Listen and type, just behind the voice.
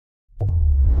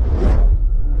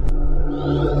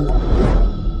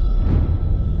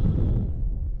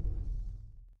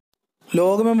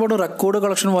ലോകമെമ്പാടും record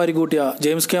collection വാരിക്കൂട്ടിയ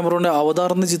James ക്യാമറോണിൻ്റെ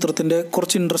അവതാർ എന്ന ചിത്രത്തിൻ്റെ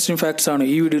കുറച്ച് ഇൻട്രസ്റ്റിംഗ് ഫാക്ട്സ് ആണ്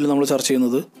ഈ വീഡിയോയിൽ നമ്മൾ ചർച്ച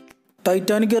ചെയ്യുന്നത്.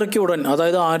 ടൈറ്റാനിക് ഇറക്കിയ ഉടൻ,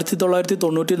 അതായത്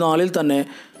 1994 തന്നെ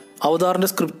അവതാറിൻ്റെ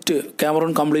സ്ക്രിപ്റ്റ്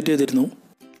ക്യാമറോൺ കംപ്ലീറ്റ് ചെയ്തിരുന്നു.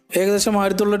 ഏകദേശം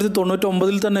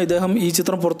 1999 തന്നെ ഇദ്ദേഹം ഈ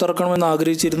ചിത്രം പുറത്തിറക്കണമെന്ന്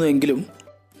ആഗ്രഹിച്ചിരുന്നു. എങ്കിലും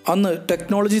അന്ന്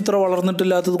ടെക്നോളജി ഇത്ര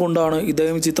വളർന്നിട്ടില്ലാത്തത് കൊണ്ടാണ്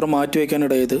ഇദ്ദേഹം ഈ ചിത്രം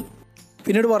മാറ്റിവെക്കാനിടയത്.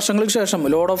 പിന്നീട് വർഷങ്ങൾക്ക് ശേഷം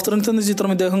ലോർഡ് ഓഫ് ദ റിങ്സ് എന്ന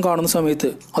ചിത്രം ഇദ്ദേഹം കാണുന്ന സമയത്ത്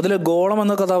അതിലെ ഗോളം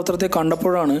എന്ന കഥാപാത്രത്തെ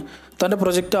കണ്ടപ്പോഴാണ് തൻ്റെ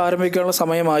പ്രൊജക്റ്റ് ആരംഭിക്കാനുള്ള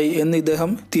സമയമായി എന്ന് ഇദ്ദേഹം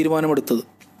തീരുമാനമെടുത്തത്.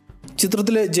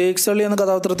 ചിത്രത്തിലെ ജേക്ക് സള്ളി എന്ന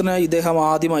കഥാപാത്രത്തിനായി ഇദ്ദേഹം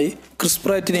ആദ്യമായി ക്രിസ്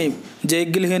പ്രാറ്റിനെയും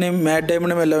ജേക്ക് ഗിൽഹനെയും മാറ്റ്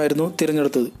ഡേമണും എല്ലാമായിരുന്നു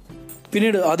തിരഞ്ഞെടുത്തത്.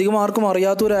 പിന്നീട് അധികം ആർക്കും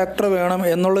അറിയാത്ത ഒരു ആക്ടറെ വേണം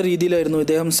എന്നുള്ള രീതിയിലായിരുന്നു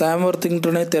ഇദ്ദേഹം സാം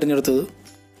വർത്തിങ്ടനെ തിരഞ്ഞെടുത്തത്.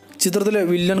 ചിത്രത്തിലെ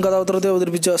വില്ലൻ കഥാപാത്രത്തെ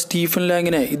അവതരിപ്പിച്ച സ്റ്റീഫൻ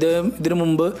ലാങ്ങിനെ ഇദ്ദേഹം ഇതിനു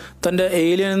മുമ്പ് തൻ്റെ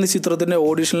ഏലിയൻ എന്ന ചിത്രത്തിൻ്റെ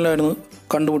ഓഡീഷനിലായിരുന്നു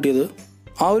കണ്ടുമുട്ടിയത്.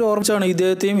 ആ ഒരു ഓർമ്മയാണ്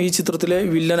ഇദ്ദേഹത്തെയും ഈ ചിത്രത്തിലെ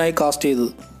വില്ലനായി കാസ്റ്റ്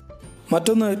ചെയ്തത്.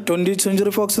 മറ്റൊന്ന്, 20th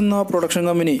Century Fox എന്ന പ്രൊഡക്ഷൻ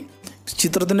കമ്പനി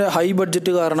ചിത്രത്തിൻ്റെ ഹൈ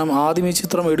ബഡ്ജറ്റ് കാരണം ആദ്യം ഈ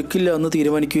ചിത്രം എടുക്കില്ല എന്ന്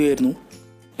തീരുമാനിക്കുകയായിരുന്നു.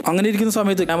 അങ്ങനെ ഇരിക്കുന്ന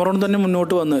സമയത്ത് ക്യാമറോൺ തന്നെ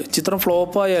മുന്നോട്ട് വന്ന് ചിത്രം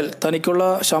ഫ്ലോപ്പായാൽ തനിക്കുള്ള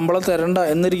ശമ്പളം തരണ്ട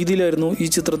എന്ന രീതിയിലായിരുന്നു ഈ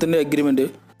ചിത്രത്തിൻ്റെ അഗ്രിമെൻറ്റ്.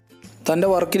 തൻ്റെ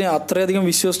വർക്കിനെ അത്രയധികം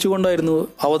വിശ്വസിച്ചുകൊണ്ടായിരുന്നു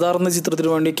അവതാർ എന്ന ചിത്രത്തിന്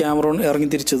വേണ്ടി ക്യാമറോൺ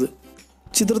ഇറങ്ങിത്തിരിച്ചത്.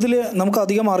 ചിത്രത്തിൽ നമുക്ക്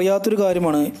അധികം അറിയാത്തൊരു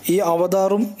കാര്യമാണ്, ഈ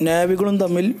അവതാറും നാവികളും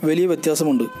തമ്മിൽ വലിയ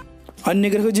വ്യത്യാസമുണ്ട്.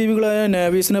 അന്യഗ്രഹ ജീവികളായ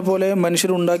നാവീസിനെ പോലെ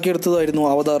മനുഷ്യരുണ്ടാക്കിയെടുത്തതായിരുന്നു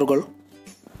അവതാറുകൾ.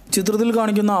 ചിത്രത്തിൽ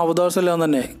കാണിക്കുന്ന അവതാർസ് എല്ലാം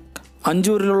തന്നെ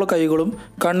 5 വിരലുള്ള കൈകളും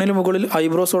കണ്ണിന് മുകളിൽ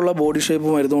ഐബ്രോസ് ഉള്ള ബോഡി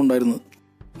ഷേപ്പുമായിരുന്നു ഉണ്ടായിരുന്നത്.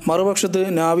 മറുപക്ഷത്ത്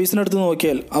നാവീസിനടുത്ത്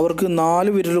നോക്കിയാൽ അവർക്ക്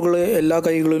 4 വിരലുകളെ എല്ലാ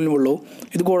കൈകളിലും ഉള്ളൂ.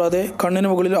 ഇതുകൂടാതെ കണ്ണിന്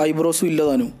മുകളിൽ ഐബ്രോസും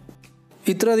ഇല്ലതാനും.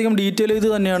 ഇത്രയധികം ഡീറ്റെയിൽ ചെയ്ത്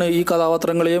തന്നെയാണ് ഈ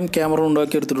കഥാപാത്രങ്ങളെയും ക്യാമറോൺ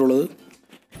ഉണ്ടാക്കിയെടുത്തിട്ടുള്ളത്.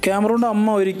 ക്യാമറോണിൻ്റെ അമ്മ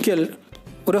ഒരിക്കൽ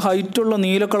ഒരു ഹൈറ്റുള്ള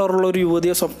നീല കളറുള്ള ഒരു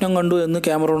യുവതിയെ സ്വപ്നം കണ്ടു എന്ന്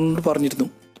ക്യാമറോണിനോട് പറഞ്ഞിരുന്നു.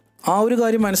 ആ ഒരു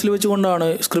കാര്യം മനസ്സിൽ വെച്ചുകൊണ്ടാണ്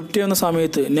സ്ക്രിപ്റ്റ് ചെയ്യുന്ന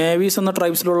സമയത്ത് നേവീസ് എന്ന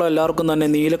ട്രൈബ്സിലുള്ള എല്ലാവർക്കും തന്നെ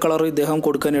നീല കളർ ഇദ്ദേഹം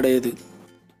കൊടുക്കാനിടയത്.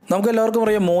 നമുക്കെല്ലാവർക്കും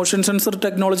അറിയാം, മോഷൻ സെൻസർ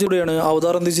ടെക്നോളജിയോടെയാണ്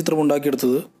അവതാർ എന്ന ചിത്രം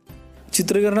ഉണ്ടാക്കിയെടുത്തത്.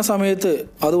 ചിത്രീകരണ സമയത്ത്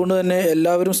അതുകൊണ്ട് തന്നെ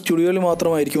എല്ലാവരും സ്റ്റുഡിയോയിൽ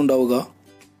മാത്രമായിരിക്കും ഉണ്ടാവുക.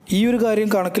 ഈ ഒരു കാര്യം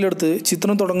കണക്കിലെടുത്ത്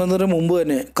ചിത്രം തുടങ്ങുന്നതിന് മുമ്പ്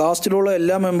തന്നെ കാസ്റ്റിലുള്ള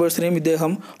എല്ലാ മെമ്പേഴ്സിനെയും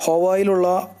ഇദ്ദേഹം ഹവായിലുള്ള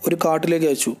ഒരു കാട്ടിലേക്ക്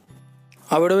അയച്ചു.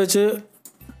 അവിടെ വെച്ച്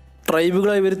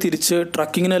ട്രൈബുകളായി ഇവർ തിരിച്ച്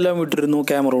ട്രക്കിങ്ങിനെല്ലാം വിട്ടിരുന്നു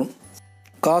ക്യാമറോൺ.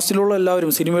 കാസ്റ്റിലുള്ള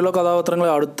എല്ലാവരും സിനിമയിലുള്ള കഥാപാത്രങ്ങളെ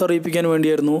അടുത്തറിയിപ്പിക്കാൻ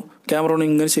വേണ്ടിയായിരുന്നു ക്യാമറോൺ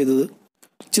ഇങ്ങനെ ചെയ്തത്.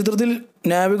 ചിത്രത്തിൽ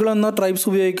നാവികൾ എന്ന ട്രൈബ്സ്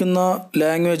ഉപയോഗിക്കുന്ന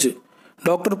ലാംഗ്വേജ്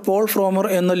ഡോക്ടർ പോൾ ഫ്രോമർ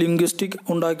എന്ന ലിംഗ്വിസ്റ്റിക്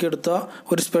ഉണ്ടാക്കിയെടുത്ത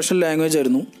ഒരു സ്പെഷ്യൽ ലാംഗ്വേജ്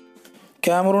ആയിരുന്നു.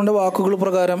 ക്യാമറോണിൻ്റെ വാക്കുകൾ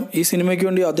പ്രകാരം ഈ സിനിമയ്ക്ക്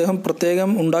വേണ്ടി അദ്ദേഹം പ്രത്യേകം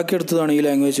ഉണ്ടാക്കിയെടുത്തതാണ് ഈ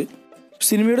ലാംഗ്വേജ്.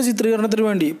 സിനിമയുടെ ചിത്രീകരണത്തിന്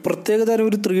വേണ്ടി പ്രത്യേകതരം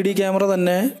ഒരു 3D ക്യാമറ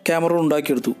തന്നെ ക്യാമറോൺ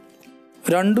ഉണ്ടാക്കിയെടുത്തു.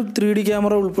 2 3D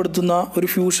ക്യാമറ ഉൾപ്പെടുത്തുന്ന ഒരു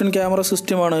ഫ്യൂഷൻ ക്യാമറ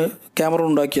സിസ്റ്റമാണ് ക്യാമറോൺ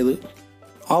ഉണ്ടാക്കിയത്.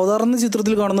 അവതാർ എന്ന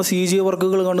ചിത്രത്തിൽ കാണുന്ന CGI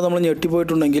വർക്കുകൾ കണ്ട് നമ്മൾ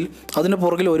ഞെട്ടിപ്പോയിട്ടുണ്ടെങ്കിൽ അതിൻ്റെ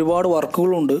പുറകിൽ ഒരുപാട്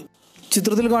വർക്കുകളുണ്ട്.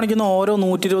 ചിത്രത്തിൽ കാണിക്കുന്ന ഓരോ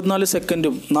 124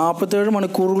 സെക്കൻഡും 47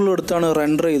 മണിക്കൂറുകളും എടുത്താണ്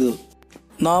റെൻഡർ ചെയ്തത്.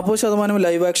 40%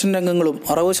 ലൈവ് ആക്ഷൻ രംഗങ്ങളും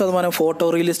 60% ഫോട്ടോ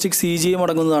റിയലിസ്റ്റിക് CGIയും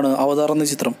അടങ്ങുന്നതാണ് അവതാർ എന്ന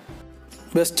ചിത്രം.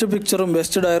 ബെസ്റ്റ് പിക്ചറും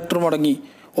ബെസ്റ്റ് ഡയറക്ടറും അടങ്ങി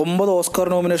 9 ഓസ്കാർ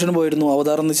നോമിനേഷൻ പോയിരുന്നു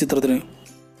അവതാർ എന്ന ചിത്രത്തിന്.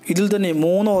 ഇതിൽ തന്നെ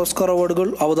 3 ഓസ്കാർ അവാർഡുകൾ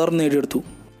അവതാർ നേടിയെടുത്തു.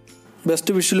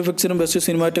 Best visual എഫക്ട്സിനും best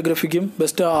സിനിമാറ്റോഗ്രഫിക്കും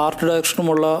best art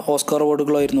ഡയറക്ഷനുമുള്ള Oscar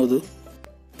അവാർഡുകളായിരുന്നു അത്.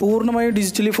 പൂർണ്ണമായും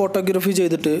ഡിജിറ്റലി ഫോട്ടോഗ്രാഫി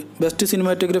ചെയ്തിട്ട് ബെസ്റ്റ്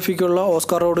സിനിമാറ്റോഗ്രഫിക്കുള്ള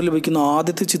ഓസ്കാർ അവാർഡ് ലഭിക്കുന്ന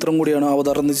ആദ്യത്തെ ചിത്രം കൂടിയാണ്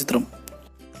അവതാർ എന്ന ചിത്രം.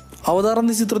 അവതാർ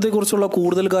എന്ന ചിത്രത്തെക്കുറിച്ചുള്ള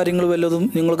കൂടുതൽ കാര്യങ്ങൾ വല്ലതും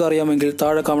നിങ്ങൾക്ക് അറിയാമെങ്കിൽ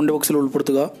താഴെ കമൻറ്റ് ബോക്സിൽ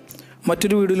ഉൾപ്പെടുത്തുക.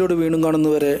 മറ്റൊരു വീഡിയോയിലൂടെ വീണ്ടും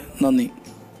കാണുന്നവരെ നന്ദി.